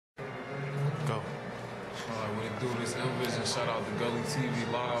What it do, this Envision, shout out to Gully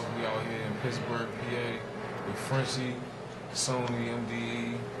TV Live. We out here in Pittsburgh, PA, with Frenchie, Sony,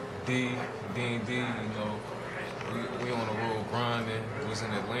 MDE, D&D, you know. We on the road grinding. Was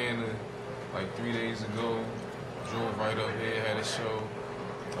in Atlanta like 3 days ago. Drove right up here, had a show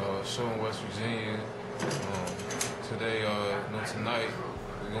in West Virginia. Today, tonight,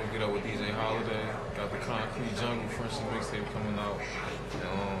 we're gonna get up with DJ Holiday. Got the Concrete Jungle Frenchie mixtape coming out.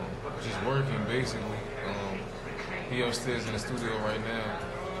 Just working basically. He upstairs in the studio right now.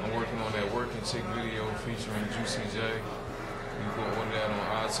 I'm working on that Working Chick video featuring Juicy J. You can order that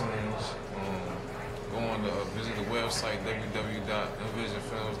on iTunes. Go on to visit the website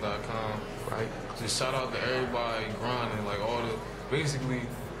www.envisionfilms.com. Right. Just shout out to everybody grinding, like basically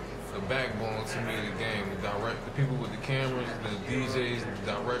the backbone to me of the game. The people with the cameras, the DJs, the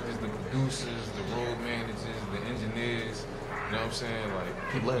directors, the producers, the road managers, the engineers. You know what I'm saying? Like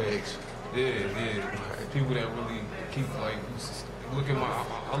people legs. Yeah. People that really keep look at I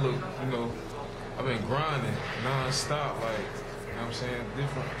look, I've been grinding non-stop, you know what I'm saying?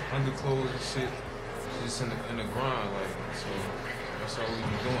 Different underclothes and shit, just in the grind, so that's all we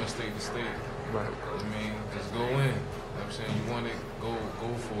be doing, state to state. Right. I mean, just go in. You know what I'm saying? You want it, go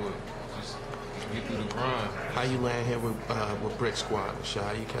for it. Just get through the grind. How you land here with BRICKSQUAD?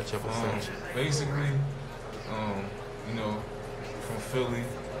 How you catch up with Frenchie? Basically, from Philly,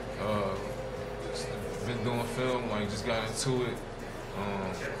 been doing film, just got into it.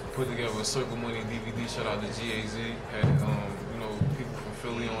 Put together a Circle Money DVD. Shout out to GAZ. Had people from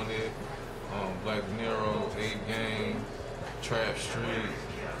Philly on there. Black Nero, Ape Gang, Trap Street.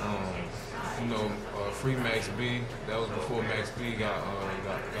 Free Max B. That was before Max B got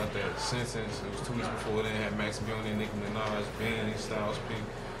that sentence. It was 2 weeks before then. Had Max B on there, Nicki Minaj, Beanie, Styles P.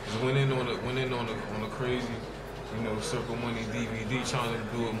 Just went in on the crazy. Circle Money DVD, trying to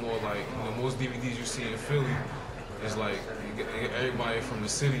do it more like, most DVDs you see in Philly is like, everybody from the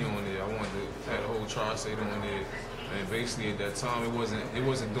city on there. I wanted to have the whole tri-state on there. And basically at that time, it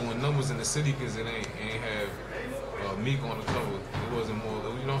wasn't doing numbers in the city because it ain't have Meek on the cover. It wasn't more, you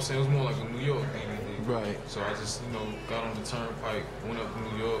know what I'm saying? It was more like a New York DVD. Right. So I just, got on the turnpike, went up to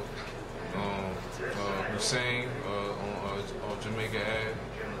New York, Hussein on Jamaica Ave.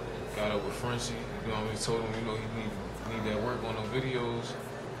 Got up with Frenchie, told him, he need that work on the videos.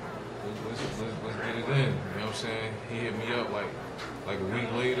 Let's get it in, you know what I'm saying? He hit me up like a week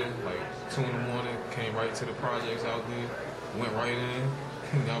later, 2 in the morning, came right to the projects out there, went right in.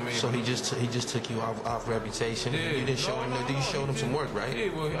 You know what I mean? So he just took you off Reputation. Yeah. You didn't show him. You showed him some work, right?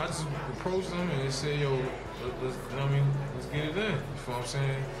 Yeah, well, I just approached him and said, yo, let's get it in. You know what I'm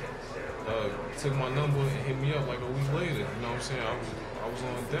saying? Took my number and hit me up like a week later. You know what I'm saying? I was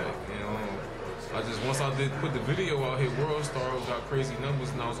on deck, and once I put the video out here, World Star got crazy numbers,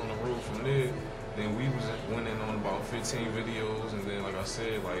 and I was on the road from there. Then we went in on about 15 videos, and then like I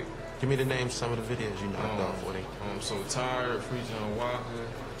said, give me the names of some of the videos you knocked off with him. So Tired, Free John Walker,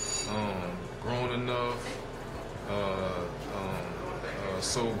 Grown Enough,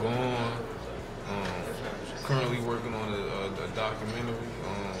 So Gone. Currently working on a documentary,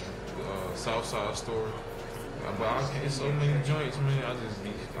 Southside Story. But it's so many joints, man.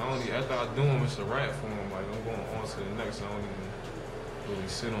 After I do them, it's a rap for them. I'm going on to the next. I don't even really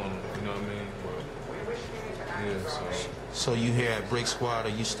sit on them. You know what I mean? But yeah. So you here at BRICKSQUAD, or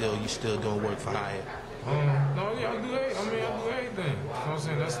you still doing work for hire? No, yeah, I do everything. You know what I'm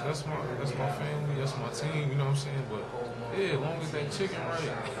saying? That's my family. That's my team. You know what I'm saying? But yeah, as long as that chicken right,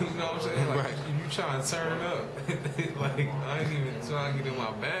 you know what I'm saying? Right. If you trying to turn up, I ain't even trying to get in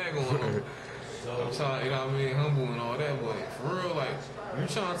my bag on them. I'm trying, you know what I mean, humble and all that, but for real, you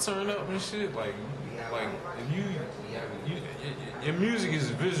trying to turn up and shit, if your music is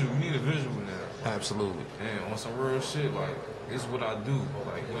visual, you need a visual now. Absolutely. And on some real shit, it's what I do, you know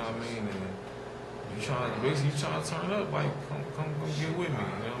what I mean, and you trying to turn up, come get with me, you know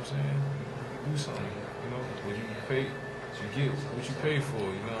what I'm saying? Do something, what you pay, you get what you pay for,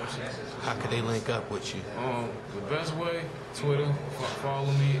 you know what I'm saying? How can they link up with you? The best way, Twitter,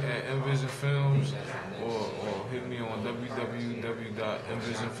 follow me at Envision Films, or hit me on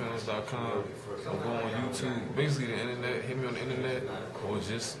www.envisionfilms.com, or go on YouTube, basically the internet, hit me on the internet, or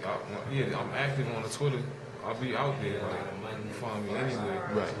just, I'm active on the Twitter. I'll be out there, you can find me anywhere.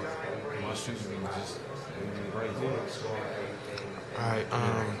 Right. My streets be just right there. All right,